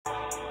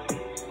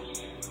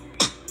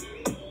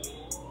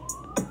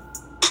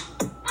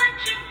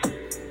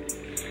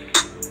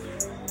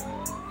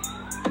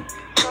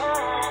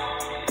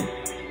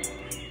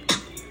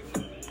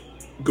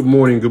Good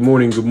morning, good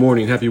morning, good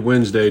morning. Happy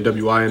Wednesday,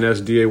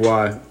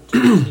 W-I-N-S-D-A-Y.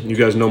 You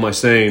guys know my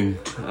saying,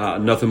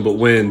 nothing but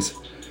wins.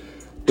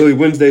 Really,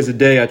 Wednesday's a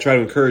day I try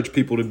to encourage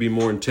people to be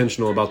more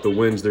intentional about the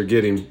wins they're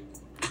getting.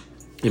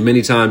 And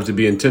many times to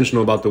be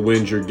intentional about the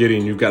wins you're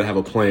getting, you've got to have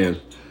a plan.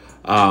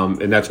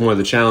 And that's one of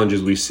the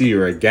challenges we see,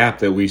 or a gap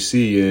that we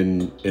see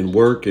in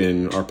work,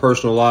 in our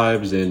personal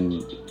lives,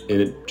 and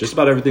in just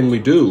about everything we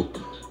do.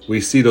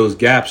 We see those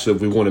gaps of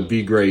we want to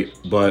be great,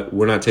 but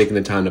we're not taking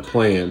the time to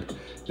plan.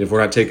 If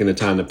we're not taking the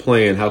time to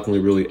plan, how can we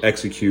really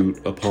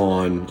execute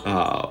upon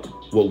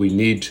what we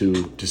need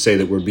to say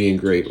that we're being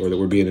great or that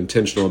we're being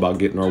intentional about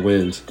getting our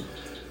wins?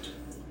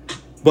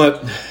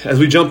 But as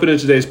we jump into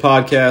today's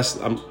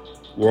podcast,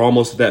 we're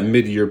almost at that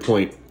mid-year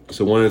point.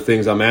 So one of the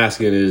things I'm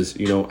asking is,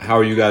 how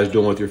are you guys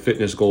doing with your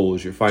fitness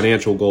goals, your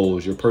financial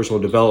goals, your personal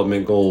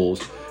development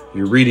goals,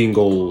 your reading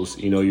goals,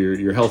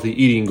 your healthy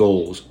eating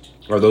goals?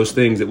 Are those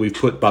things that we've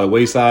put by the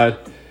wayside?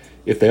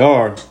 If they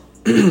are,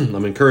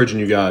 I'm encouraging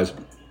you guys,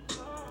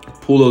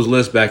 pull those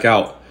lists back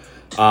out.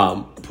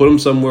 Put them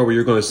somewhere where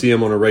you're going to see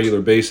them on a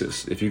regular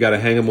basis. If you got to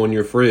hang them on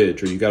your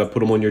fridge, or you got to put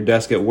them on your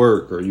desk at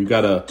work, or you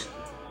got to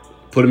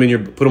put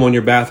them on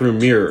your bathroom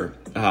mirror.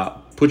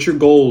 Put your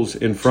goals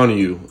in front of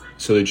you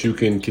so that you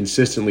can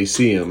consistently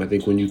see them. I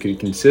think when you can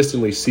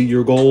consistently see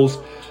your goals,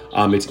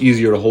 it's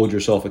easier to hold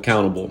yourself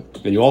accountable,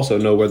 and you also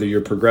know whether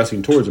you're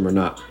progressing towards them or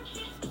not.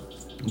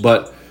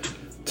 But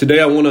today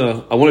I want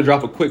to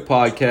drop a quick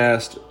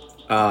podcast.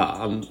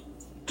 I'm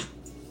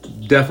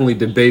definitely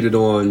debated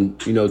on,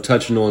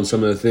 touching on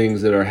some of the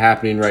things that are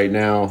happening right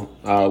now,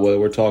 whether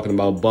we're talking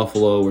about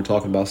Buffalo, we're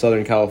talking about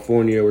Southern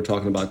California, we're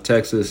talking about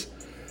Texas,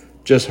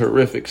 just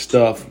horrific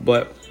stuff.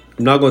 But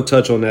I'm not going to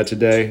touch on that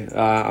today.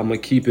 I'm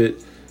going to keep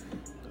it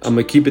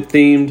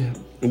themed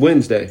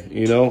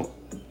Wednesday.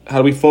 How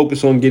do we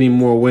focus on getting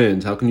more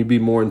wins? How can you be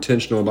more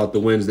intentional about the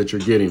wins that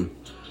you're getting?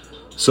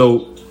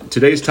 So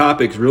today's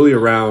topic is really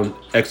around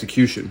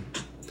execution.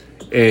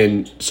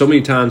 And so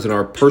many times in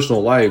our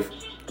personal life,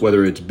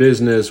 whether it's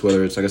business,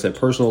 whether it's, like I said,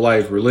 personal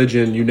life,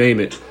 religion, you name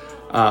it,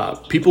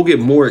 people get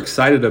more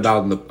excited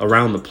around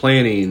the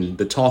planning,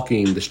 the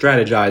talking, the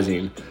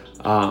strategizing,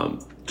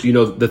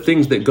 the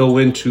things that go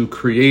into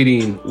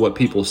creating what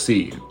people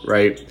see,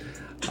 right?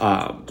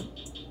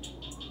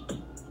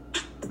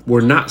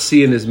 We're not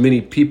seeing as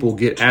many people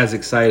get as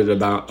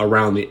excited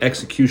around the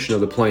execution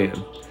of the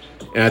plan.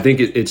 And I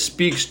think it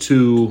speaks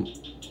to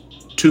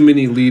too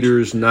many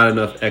leaders, not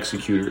enough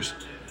executors.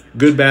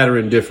 Good, bad, or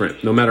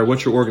indifferent. No matter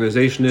what your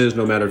organization is,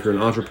 no matter if you're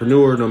an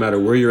entrepreneur, no matter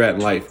where you're at in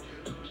life,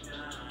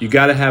 you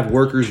got to have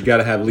workers, you got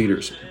to have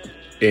leaders.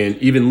 And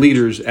even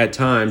leaders, at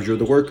times, you're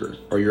the worker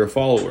or you're a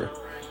follower.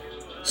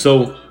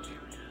 So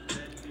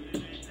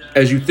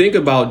as you think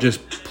about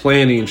just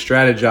planning,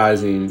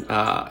 strategizing,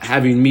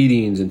 having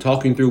meetings and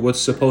talking through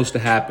what's supposed to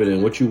happen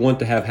and what you want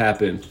to have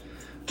happen,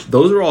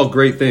 those are all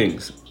great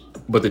things.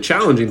 But the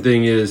challenging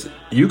thing is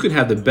you can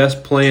have the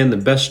best plan, the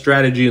best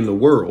strategy in the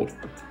world,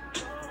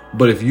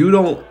 but if you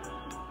don't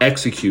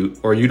execute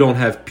or you don't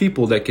have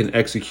people that can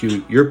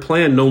execute, your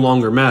plan no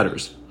longer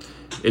matters.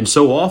 And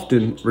so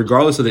often,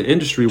 regardless of the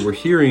industry, we're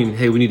hearing,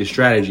 hey, we need a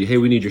strategy. Hey,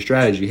 we need your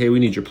strategy. Hey, we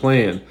need your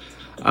plan.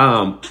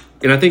 And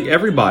I think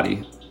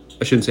majority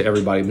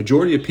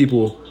of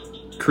people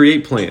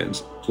create plans,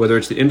 whether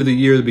it's the end of the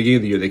year or the beginning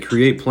of the year. They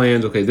create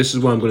plans. Okay, this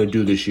is what I'm going to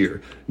do this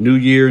year. New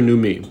year, new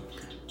me.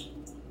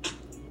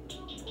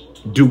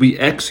 Do we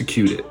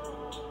execute it?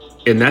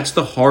 And that's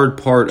the hard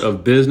part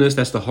of business.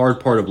 That's the hard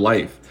part of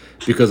life.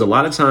 Because a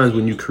lot of times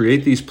when you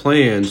create these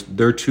plans,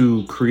 they're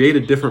to create a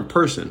different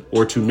person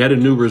or to net a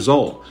new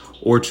result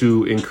or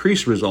to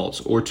increase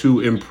results or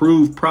to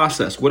improve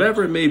process,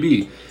 whatever it may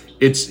be.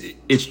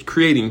 It's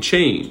creating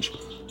change.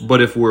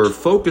 But if we're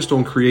focused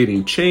on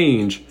creating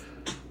change,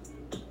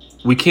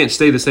 we can't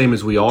stay the same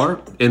as we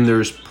are. And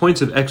there's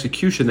points of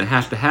execution that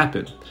have to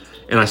happen.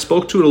 And I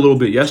spoke to it a little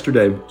bit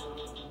yesterday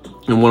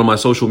in one of my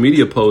social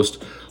media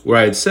posts where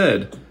I had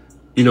said,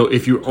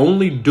 if you're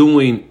only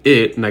doing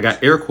it, and I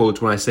got air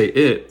quotes when I say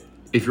it,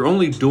 if you're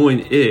only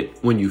doing it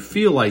when you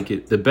feel like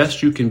it, the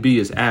best you can be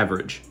is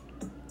average.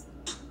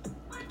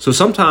 So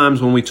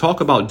sometimes when we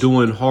talk about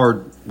doing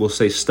hard, we'll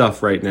say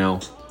stuff right now,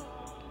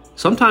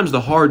 sometimes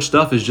the hard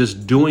stuff is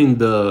just doing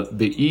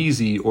the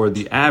easy or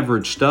the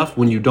average stuff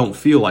when you don't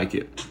feel like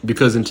it.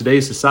 Because in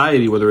today's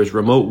society, whether it's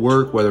remote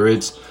work, whether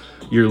it's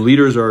your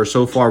leaders are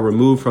so far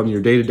removed from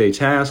your day-to-day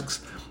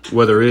tasks,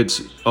 whether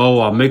it's,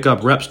 I'll make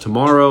up reps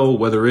tomorrow,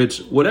 whether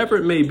it's whatever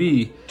it may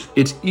be,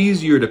 it's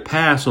easier to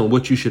pass on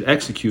what you should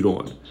execute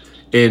on.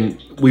 And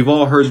we've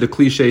all heard the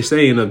cliche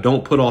saying of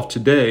don't put off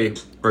today,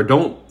 or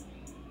don't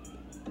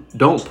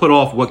put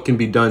off what can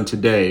be done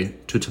today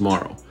to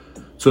tomorrow.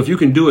 So if you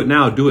can do it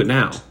now, do it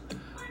now.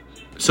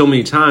 So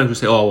many times we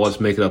say, I'll just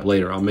make it up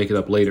later. I'll make it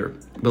up later.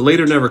 But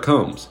later never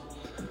comes.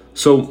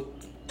 So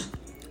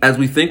as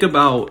we think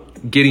about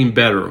getting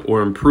better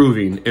or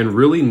improving and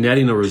really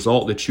netting a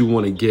result that you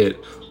want to get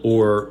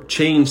or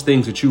change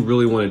things that you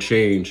really want to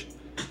change,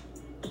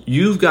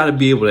 you've got to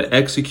be able to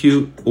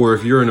execute. Or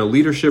if you're in a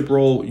leadership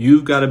role,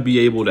 you've got to be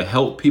able to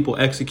help people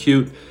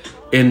execute.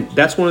 And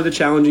that's one of the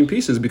challenging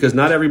pieces, because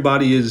not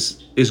everybody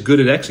is good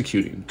at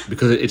executing,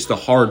 because it's the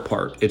hard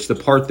part. It's the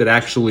part that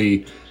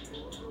actually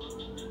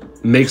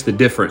makes the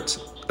difference.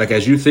 Like,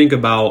 as you think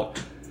about,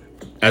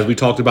 as we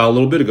talked about a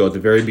little bit ago at the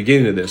very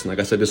beginning of this, and like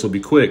I said, this will be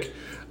quick,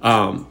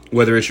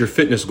 whether it's your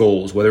fitness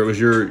goals, whether it was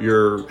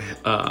your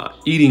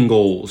eating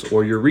goals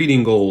or your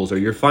reading goals or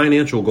your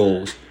financial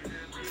goals,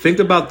 think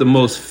about the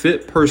most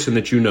fit person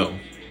that you know.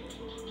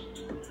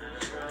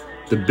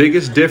 The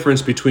biggest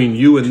difference between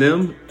you and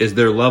them is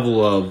their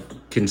level of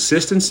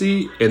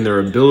consistency and their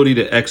ability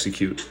to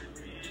execute.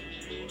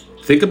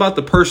 Think about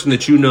the person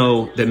that you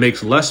know that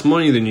makes less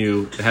money than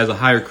you, that has a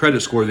higher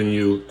credit score than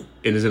you,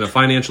 and is in a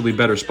financially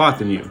better spot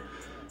than you.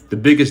 The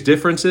biggest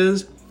difference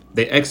is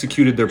they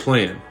executed their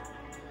plan.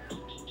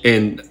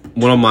 And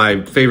one of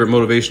my favorite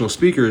motivational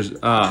speakers,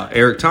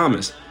 Eric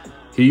Thomas,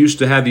 he used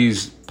to have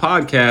these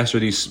podcasts or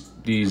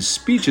these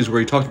speeches where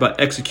he talked about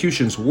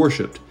execution's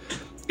worshipped.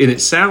 And it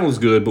sounds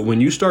good, but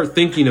when you start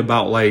thinking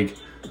about like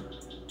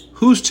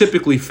who's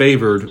typically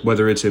favored,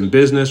 whether it's in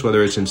business,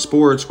 whether it's in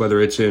sports,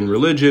 whether it's in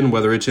religion,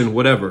 whether it's in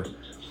whatever,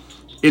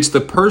 it's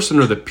the person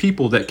or the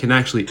people that can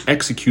actually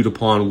execute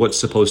upon what's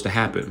supposed to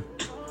happen.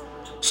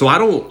 So I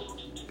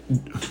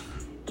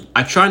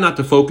try not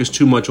to focus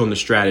too much on the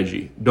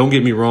strategy. Don't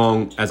get me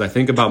wrong. As I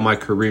think about my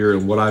career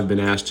and what I've been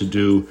asked to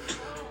do,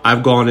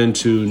 I've gone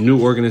into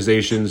new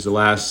organizations the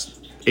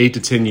last 8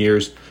 to 10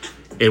 years.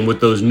 And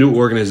with those new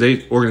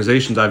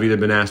organizations, I've either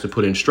been asked to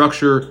put in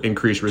structure,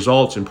 increase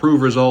results,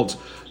 improve results.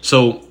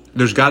 So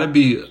there's got to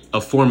be a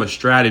form of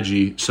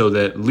strategy so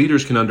that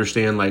leaders can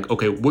understand, like,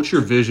 okay, what's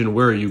your vision?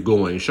 Where are you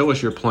going? Show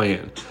us your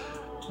plan.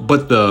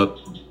 But the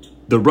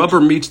rubber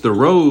meets the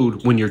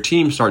road when your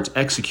team starts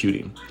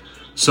executing.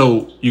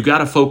 So you got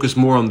to focus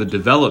more on the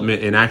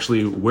development and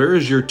actually, where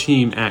is your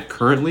team at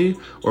currently,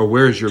 or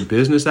where is your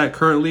business at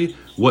currently?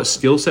 What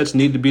skill sets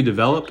need to be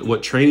developed?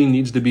 What training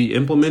needs to be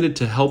implemented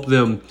to help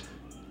them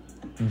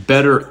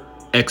better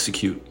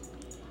execute?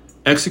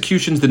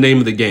 Execution's the name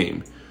of the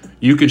game.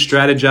 You can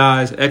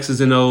strategize, X's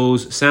and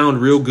O's,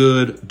 sound real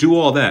good, do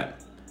all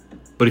that.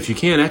 But if you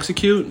can't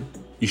execute,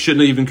 you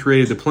shouldn't have even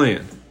created the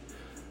plan.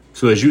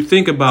 So as you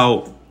think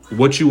about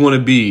what you want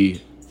to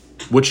be,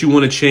 what you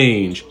want to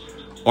change,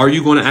 are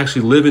you going to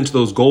actually live into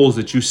those goals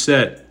that you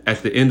set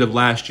at the end of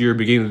last year,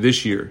 beginning of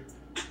this year?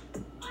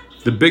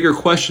 The bigger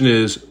question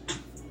is,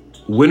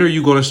 when are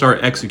you going to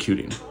start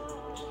executing?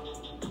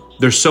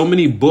 There's so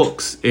many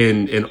books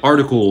and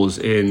articles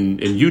and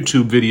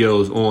YouTube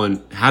videos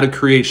on how to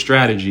create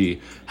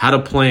strategy, how to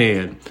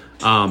plan,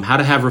 how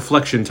to have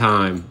reflection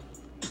time.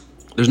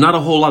 There's not a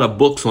whole lot of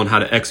books on how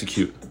to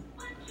execute.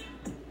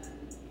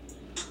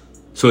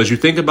 So as you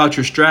think about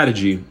your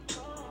strategy,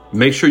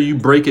 make sure you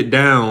break it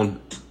down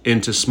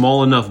into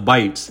small enough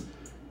bites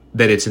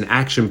that it's an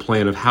action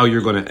plan of how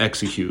you're going to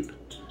execute.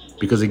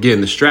 Because again,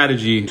 the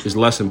strategy is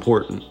less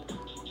important.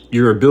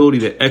 Your ability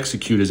to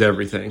execute is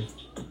everything.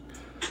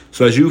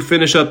 So as you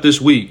finish up this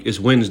week, it's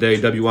Wednesday,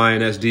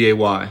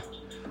 Winsday.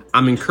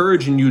 I'm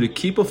encouraging you to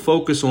keep a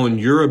focus on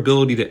your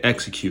ability to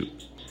execute.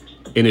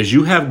 And as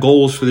you have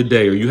goals for the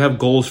day or you have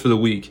goals for the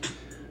week,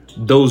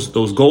 those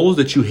goals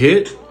that you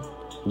hit,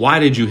 why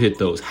did you hit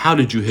those? How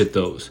did you hit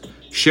those?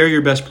 Share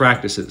your best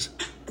practices.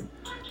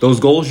 Those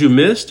goals you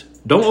missed,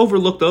 don't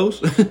overlook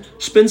those.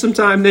 Spend some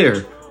time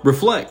there.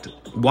 Reflect.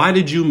 Why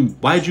did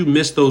you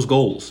miss those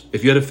goals?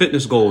 If you had a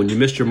fitness goal and you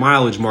missed your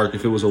mileage mark,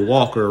 if it was a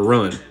walk or a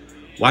run,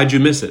 why'd you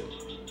miss it?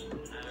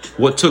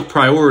 What took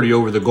priority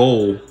over the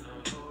goal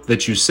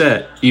that you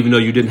set, even though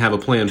you didn't have a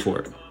plan for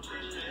it?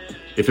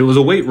 If it was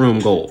a weight room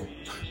goal,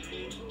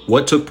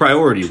 what took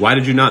priority? Why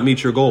did you not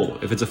meet your goal?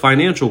 If it's a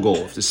financial goal,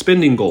 if it's a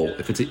spending goal,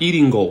 if it's an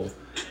eating goal,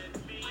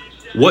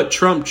 what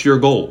trumped your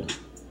goal?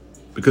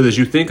 Because as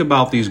you think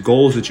about these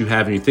goals that you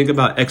have and you think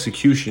about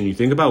execution, you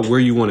think about where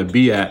you want to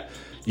be at,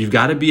 you've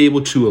got to be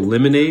able to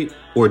eliminate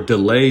or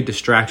delay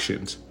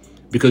distractions,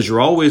 because you're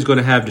always going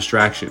to have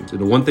distractions. And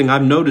the one thing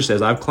I've noticed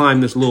as I've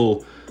climbed this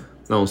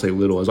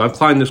as I've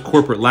climbed this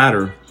corporate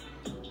ladder,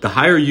 the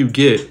higher you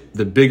get,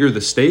 the bigger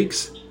the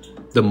stakes,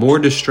 the more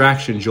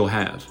distractions you'll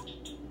have.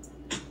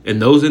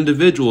 And those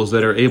individuals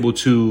that are able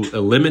to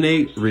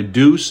eliminate,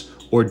 reduce,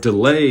 or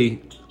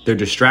delay their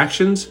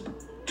distractions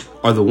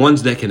are the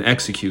ones that can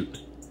execute.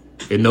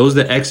 And those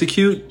that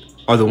execute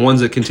are the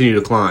ones that continue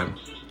to climb.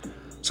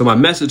 So my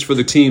message for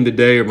the team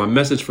today, or my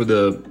message for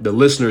the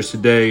listeners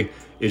today,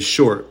 is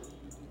short.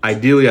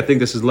 Ideally, I think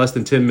this is less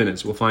than 10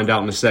 minutes. We'll find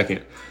out in a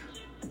second.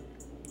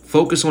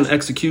 Focus on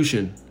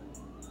execution.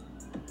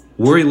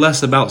 Worry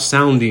less about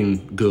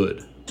sounding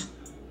good.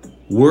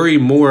 Worry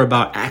more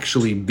about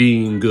actually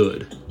being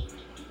good.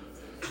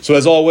 So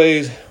as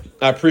always,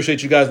 I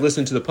appreciate you guys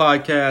listening to the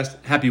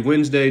podcast. Happy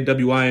Wednesday,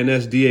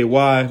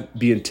 Winsday.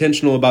 Be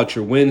intentional about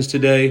your wins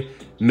today.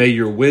 May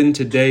your win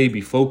today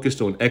be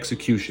focused on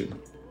execution.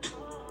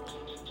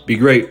 Be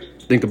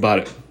great. Think about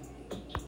it.